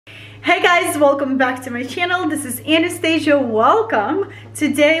Hey guys, welcome back to my channel. This is Anastasia. Welcome.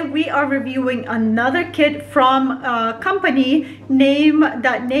 Today we are reviewing another kit from a company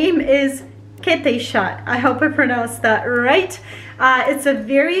that name is Shot. I hope I pronounced that right. It's a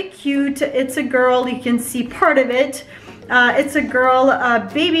very cute, it's a girl, you can see part of it. It's a girl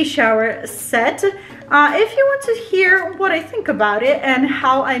baby shower set. If you want to hear what I think about it and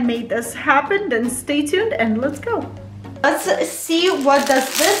how I made this happen, then stay tuned and let's go. Let's see what does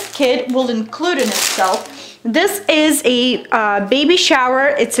this kit will include in itself. This is a baby shower.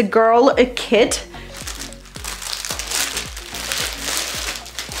 It's a girl kit.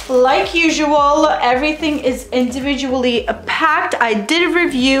 Like usual, everything is individually packed. I did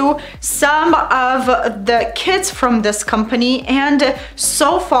review some of the kits from this company, and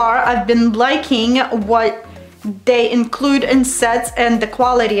so far I've been liking what they include in sets, and the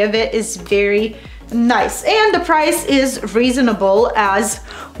quality of it is very nice, and the price is reasonable as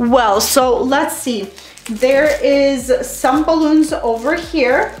well. So let's see. There is some balloons over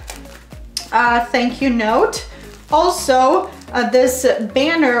here. Thank you note. Also, this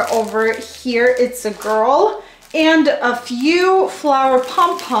banner over here, it's a girl, and a few flower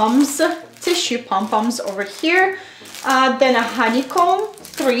pom-poms, tissue pom-poms over here. Then a honeycomb,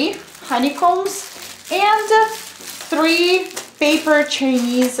 3 honeycombs, and 3 paper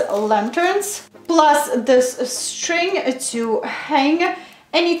Chinese lanterns, plus this string to hang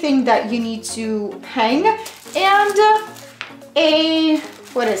anything that you need to hang, and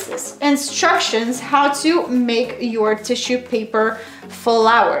what is this? Instructions how to make your tissue paper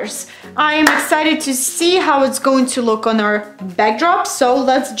flowers. I am excited to see how it's going to look on our backdrop, so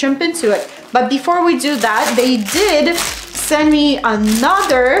let's jump into it. But before we do that, they did send me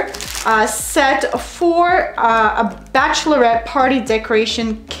another set for a bachelorette party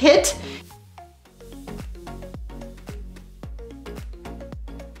decoration kit.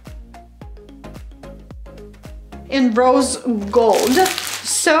 In rose gold.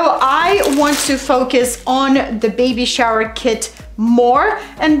 So I want to focus on the baby shower kit more,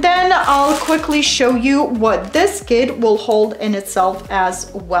 and then I'll quickly show you what this kit will hold in itself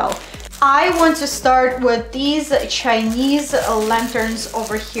as well. I want to start with these Chinese lanterns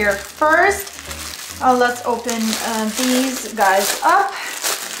over here first. Let's open these guys up.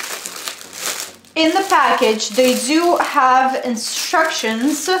 In the package, they do have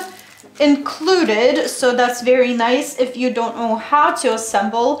instructions included, so that's very nice if you don't know how to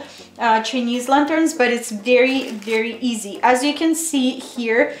assemble Chinese lanterns, but it's very easy. As you can see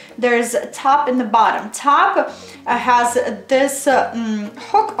here, there's a top and the bottom. Top has this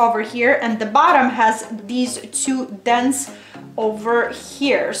hook over here, and the bottom has these 2 dents over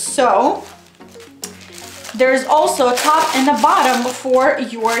here. So there's also a top and a bottom for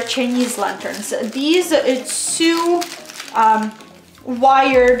your Chinese lanterns. These 2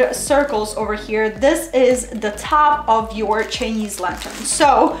 wired circles over here, this is the top of your Chinese lantern.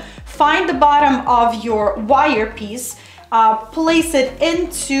 So find the bottom of your wire piece, place it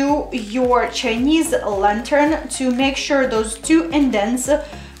into your Chinese lantern to make sure those 2 indents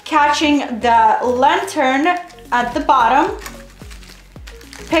catching the lantern at the bottom.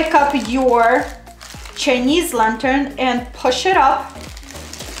 Pick up your Chinese lantern and push it up.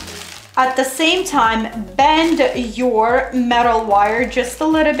 At the same time, bend your metal wire just a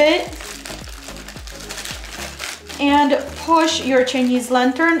little bit and push your Chinese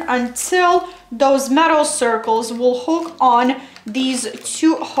lantern until those metal circles will hook on these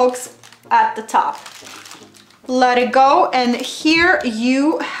 2 hooks at the top. Let it go, and here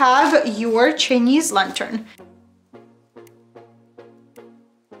you have your Chinese lantern.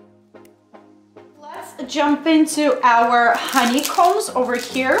 Let's jump into our honeycombs over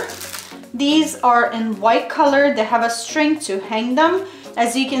here. These are in white color. They have a string to hang them.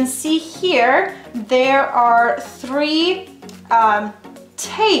 As you can see here, there are 3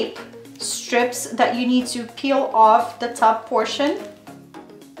 tape strips that you need to peel off the top portion.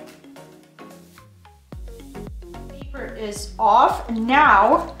 Paper is off.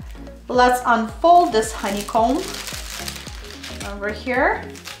 Now let's unfold this honeycomb over here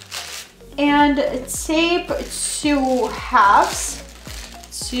and tape 2 halves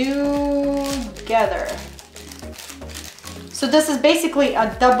together. So this is basically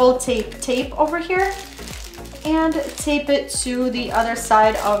a double tape over here, and tape it to the other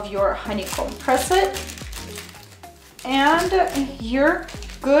side of your honeycomb. Press it and you're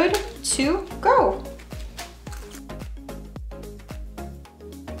good to go.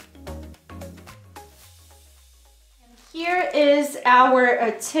 And here is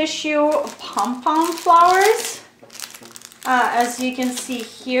our tissue pom-pom flowers. As you can see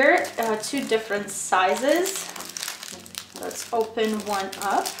here, 2 different sizes. Let's open one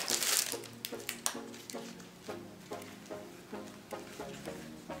up.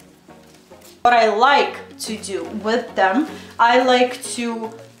 What I like to do with them, I like to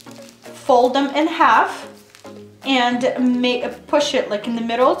fold them in half and push it like in the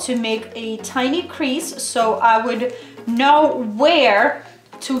middle to make a tiny crease, so I would know where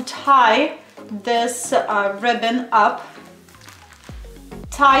to tie this ribbon up.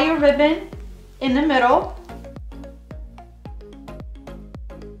 Tie your ribbon in the middle.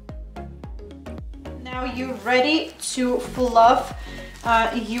 Now you're ready to fluff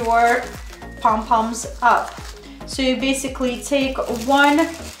your pom-poms up. So you basically take one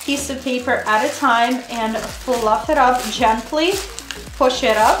piece of paper at a time and fluff it up gently. Push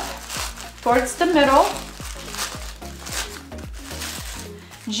it up towards the middle.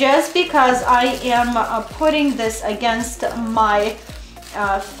 Just because I am putting this against my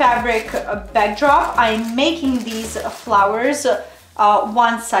fabric backdrop, I'm making these flowers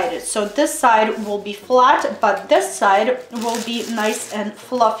one-sided. So this side will be flat, but this side will be nice and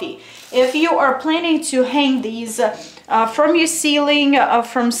fluffy. If you are planning to hang these from your ceiling,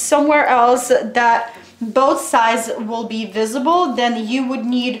 from somewhere else that both sides will be visible, then you would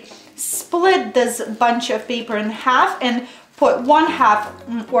need split this bunch of paper in half and put one half,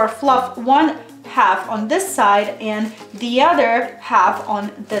 or fluff one half on this side and the other half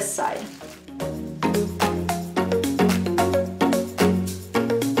on this side.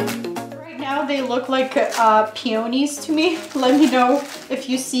 Right now they look like peonies to me. Let me know if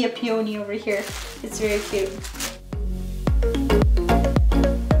you see a peony over here. It's very cute.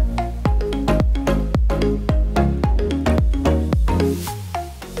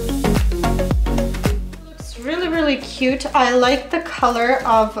 Cute. I like the color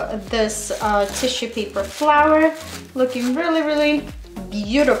of this tissue paper flower, looking really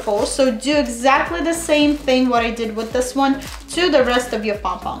beautiful. So do exactly the same thing what I did with this one to the rest of your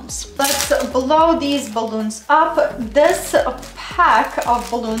pom-poms. Let's blow these balloons up. This pack of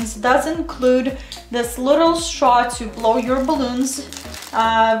balloons does include this little straw to blow your balloons,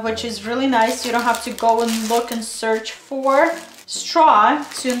 which is really nice. You don't have to go and look and search for straw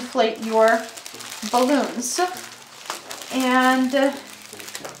to inflate your balloons. And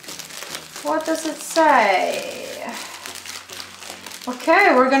what does it say?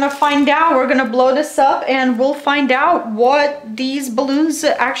 Okay, we're gonna find out. We're gonna blow this up and we'll find out what these balloons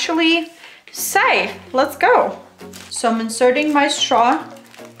actually say. Let's go. So I'm inserting my straw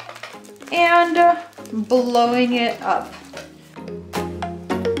and blowing it up.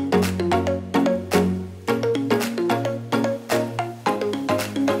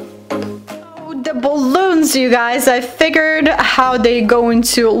 Balloons, you guys, I figured how they're going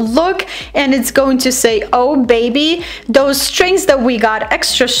to look, and it's going to say, oh baby. Those strings that we got,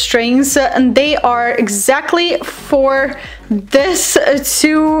 extra strings, and they are exactly for this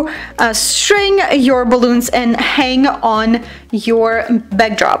to string your balloons and hang on your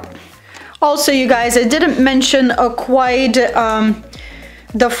backdrop. Also, you guys, I didn't mention quite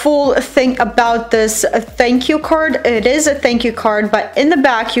the full thing about this thank you card. It is a thank you card, but in the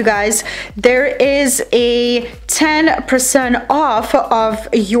back, you guys, there is a 10% off of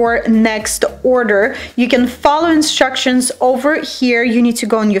your next order. You can follow instructions over here. You need to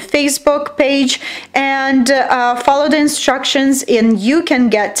go on your Facebook page and follow the instructions, and you can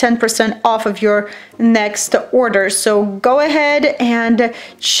get 10% off of your next order. So go ahead and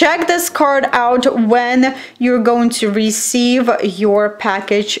check this card out when you're going to receive your package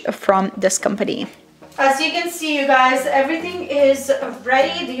from this company. As you can see, you guys, everything is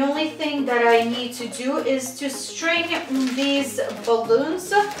ready. The only thing that I need to do is to string these balloons.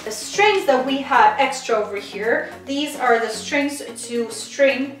 The strings that we have extra over here, these are the strings to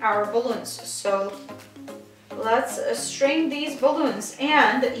string our balloons. So let's string these balloons.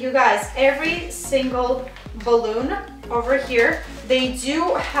 And you guys, every single balloon over here, they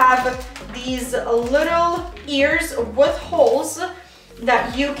do have these little ears with holes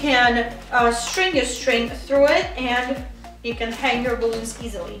that you can string your string through it, and you can hang your balloons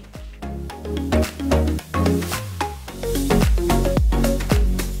easily.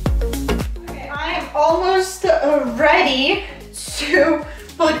 Okay, I am almost ready to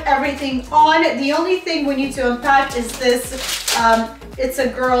put everything on. The only thing we need to unpack is this, it's a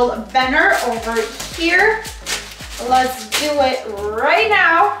girl banner over here. Let's do it right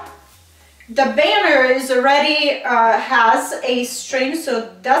now. The banner is already has a string,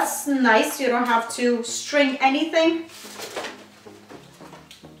 so that's nice. You don't have to string anything.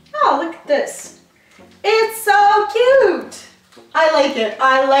 Oh, look at this. It's so cute. I like it.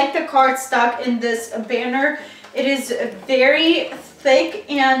 I like the cardstock in this banner. It is very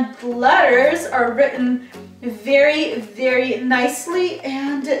thick and the letters are written very nicely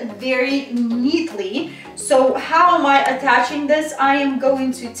and very neatly. So how am I attaching this? I am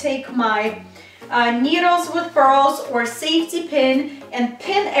going to take my needles with pearls or safety pin and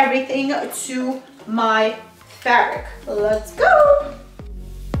pin everything to my fabric. Let's go!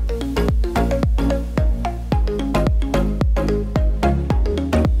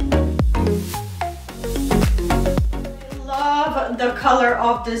 The color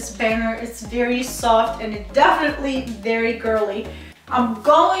of this banner, it's very soft and it's definitely very girly. I'm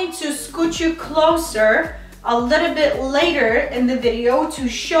going to scoot you closer a little bit later in the video to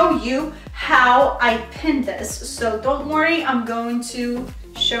show you how I pin this, so don't worry, I'm going to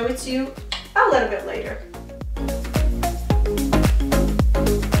show it to you a little bit later.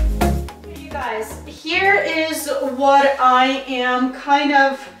 You guys, here is what I am kind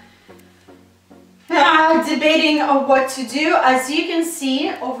of debating on what to do. As you can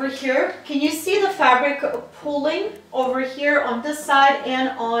see over here, can you see the fabric pulling over here on this side and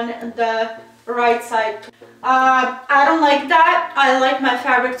on the right side? I don't like that. I like my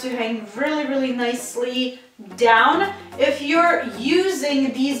fabric to hang really nicely down. If you're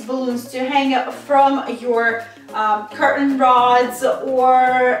using these balloons to hang from your curtain rods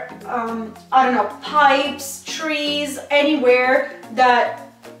or I don't know, pipes, trees, anywhere that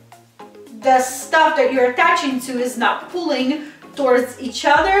the stuff that you're attaching to is not pulling towards each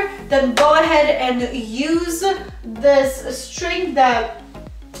other, then go ahead and use this string that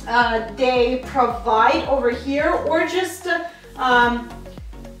they provide over here, or just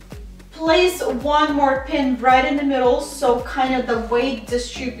place one more pin right in the middle so kind of the weight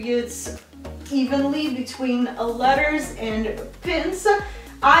distributes evenly between letters and pins.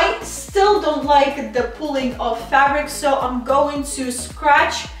 I still don't like the pulling of fabric, so I'm going to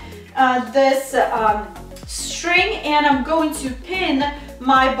scratch this string and I'm going to pin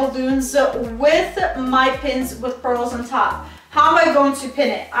my balloons with my pins with pearls on top. How am I going to pin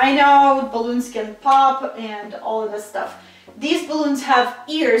it? I know balloons can pop and all of this stuff. These balloons have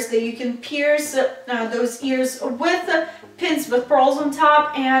ears that you can pierce those ears with pins with pearls on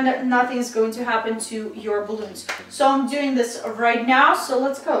top and nothing is going to happen to your balloons. So I'm doing this right now, so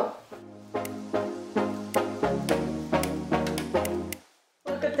let's go.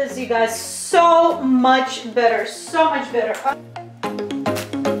 Look at this, you guys, so much better, so much better.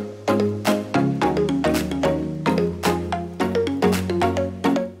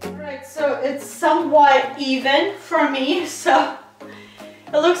 Alright, so it's somewhat even for me, so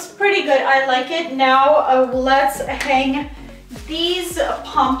it looks pretty good. I like it. Now let's hang these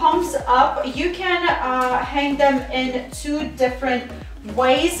pom-poms up. You can hang them in two different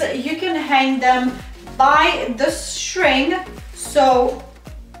ways. You can hang them by the string, so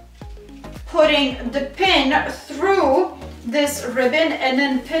putting the pin through this ribbon and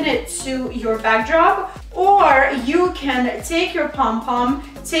then pin it to your backdrop, or you can take your pom-pom,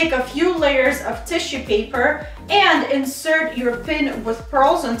 take a few layers of tissue paper and insert your pin with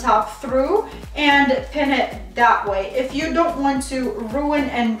pearls on top through and pin it that way. If you don't want to ruin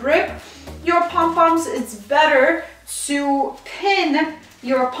and rip your pom-poms, it's better to pin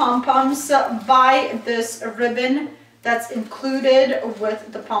your pom-poms by this ribbon that's included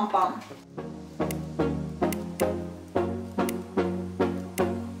with the pom-pom.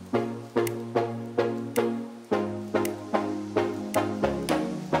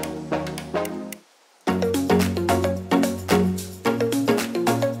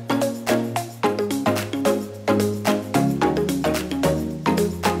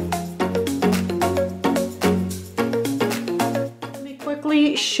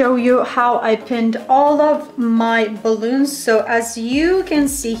 Show you how I pinned all of my balloons. So as you can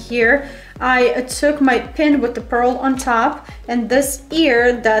see here, I took my pin with the pearl on top and this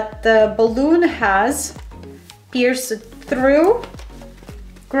ear that the balloon has, pierced through,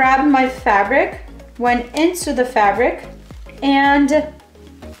 grabbed my fabric, went into the fabric and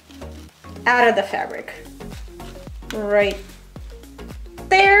out of the fabric right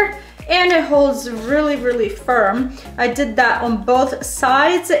there. And it holds really firm. I did that on both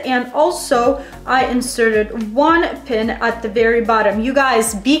sides, and also I inserted one pin at the very bottom. You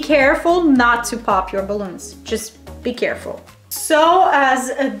guys, be careful not to pop your balloons. Just be careful. So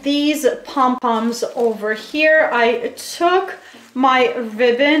as these pom-poms over here, I took my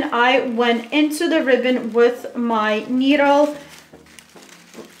ribbon, I went into the ribbon with my needle,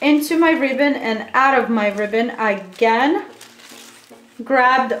 into my ribbon and out of my ribbon again.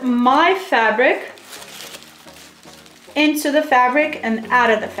 Grabbed my fabric, into the fabric and out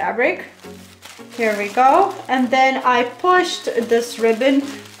of the fabric. Here we go. And then I pushed this ribbon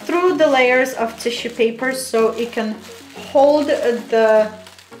through the layers of tissue paper so it can hold the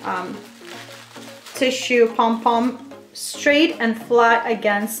tissue pom-pom straight and flat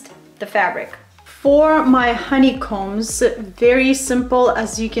against the fabric. For my honeycombs, very simple.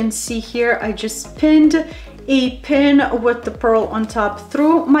 As you can see here, I just pinned a pin with the pearl on top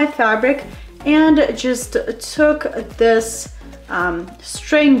through my fabric and just took this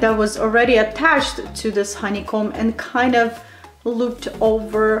string that was already attached to this honeycomb and kind of looped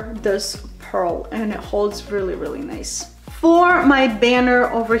over this pearl, and it holds really, really nice. For my banner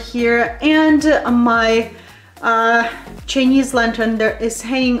over here and my Chinese lantern that is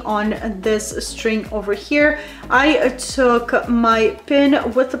hanging on this string over here, I took my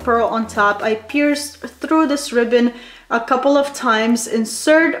pin with the pearl on top. I pierced through this ribbon a couple of times,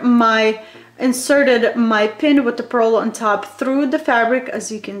 inserted my pin with the pearl on top through the fabric,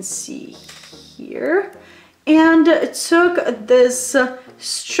 as you can see here, and took this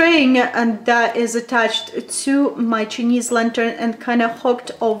string that is attached to my Chinese lantern and kind of hooked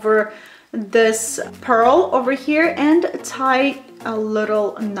over this pearl over here and tie a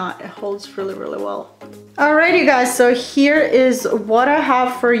little knot. It holds really, really well. Alrighty guys, so here is what I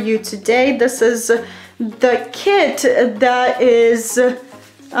have for you today. This is the kit that is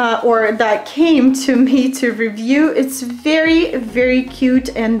or that came to me to review. It's very, very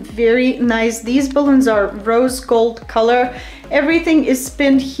cute and very nice. These balloons are rose gold color. Everything is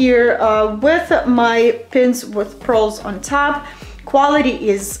pinned here with my pins with pearls on top. Quality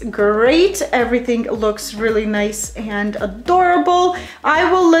is great. Everything looks really nice and adorable.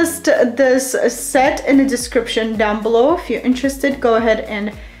 I will list this set in the description down below. If you're interested, go ahead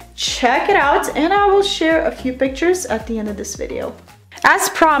and check it out, and I will share a few pictures at the end of this video. As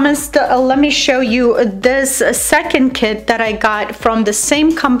promised, let me show you this second kit that I got from the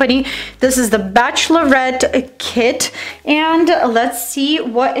same company. This is the Bachelorette kit, and let's see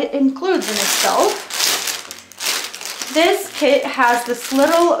what it includes in itself. This kit has this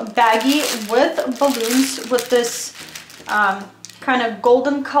little baggie with balloons, with this kind of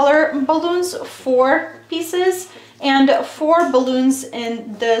golden color balloons, 4 pieces, and 4 balloons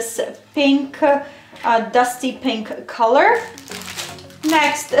in this pink, dusty pink color.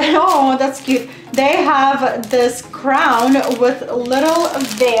 Next, oh, that's cute. They have this crown with a little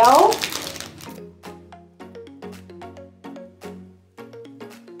veil.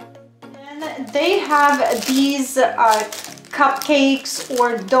 And they have these cupcakes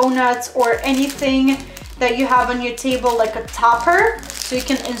or donuts or anything that you have on your table, like a topper. So you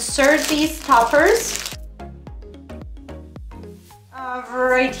can insert these toppers.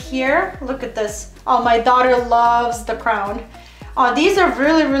 Right here, look at this. Oh, my daughter loves the crown. Oh, these are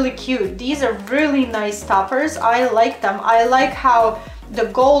really, really cute. These are really nice toppers. I like them. I like how the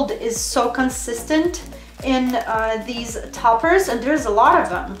gold is so consistent in these toppers, and there's a lot of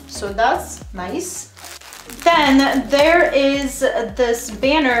them, so that's nice. Then there is this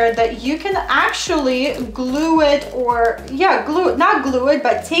banner that you can actually glue it, or not glue it,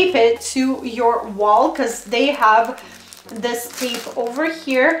 but tape it to your wall, because they have this tape over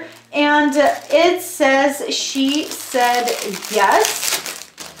here, and it says "She said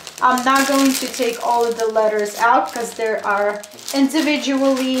yes." I'm not going to take all of the letters out because there are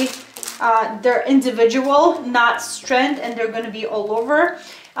individually they're individual, not strand, and they're going to be all over.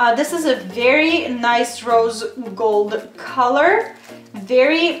 This is a very nice rose gold color,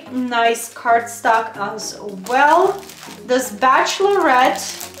 very nice cardstock as well. This Bachelorette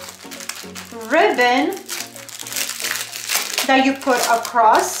ribbon that you put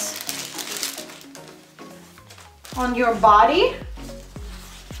across on your body.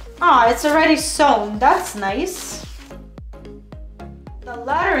 Ah, it's already sewn. That's nice. The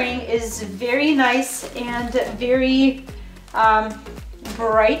lettering is very nice and very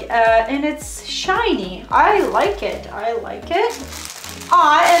bright, and it's shiny. I like it. I like it.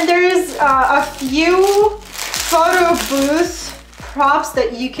 Ah, and there's a few photo booth props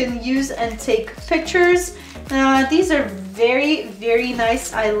that you can use and take pictures. These are very, very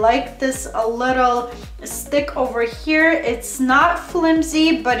nice. I like this a little stick over here. It's not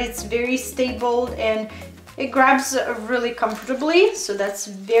flimsy, but it's very stable and it grabs really comfortably, so that's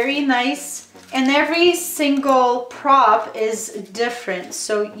very nice. And every single prop is different,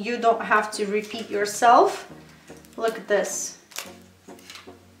 so you don't have to repeat yourself. Look at this.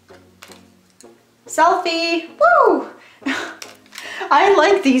 Selfie! Woo! I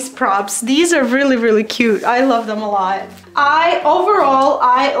like these props. These are really, really cute. I love them a lot. Overall,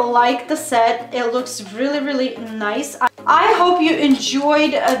 I like the set. It looks really, really nice. I hope you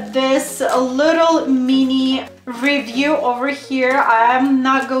enjoyed this little mini review over here. I'm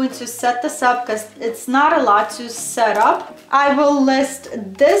not going to set this up because it's not a lot to set up. I will list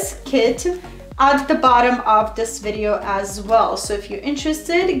this kit at the bottom of this video as well. So if you're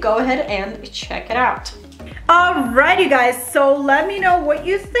interested, go ahead and check it out. Alright, you guys, so let me know what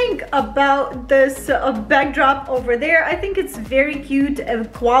you think about this backdrop over there. I think it's very cute,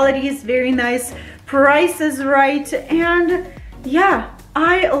 quality is very nice, price is right, and yeah,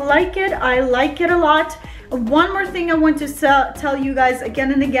 I like it a lot. One more thing I want to tell you guys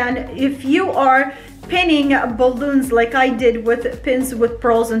again and again, if you are pinning balloons like I did with pins with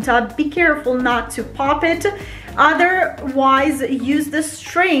pearls on top, be careful not to pop it. Otherwise, use the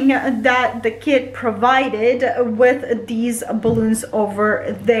string that the kit provided with these balloons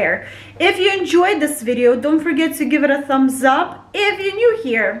over there. If you enjoyed this video, don't forget to give it a thumbs up. If you're new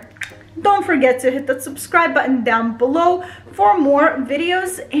here, don't forget to hit that subscribe button down below for more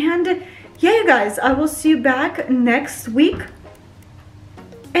videos. And yeah, you guys, I will see you back next week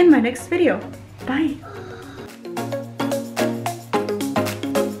in my next video. Bye.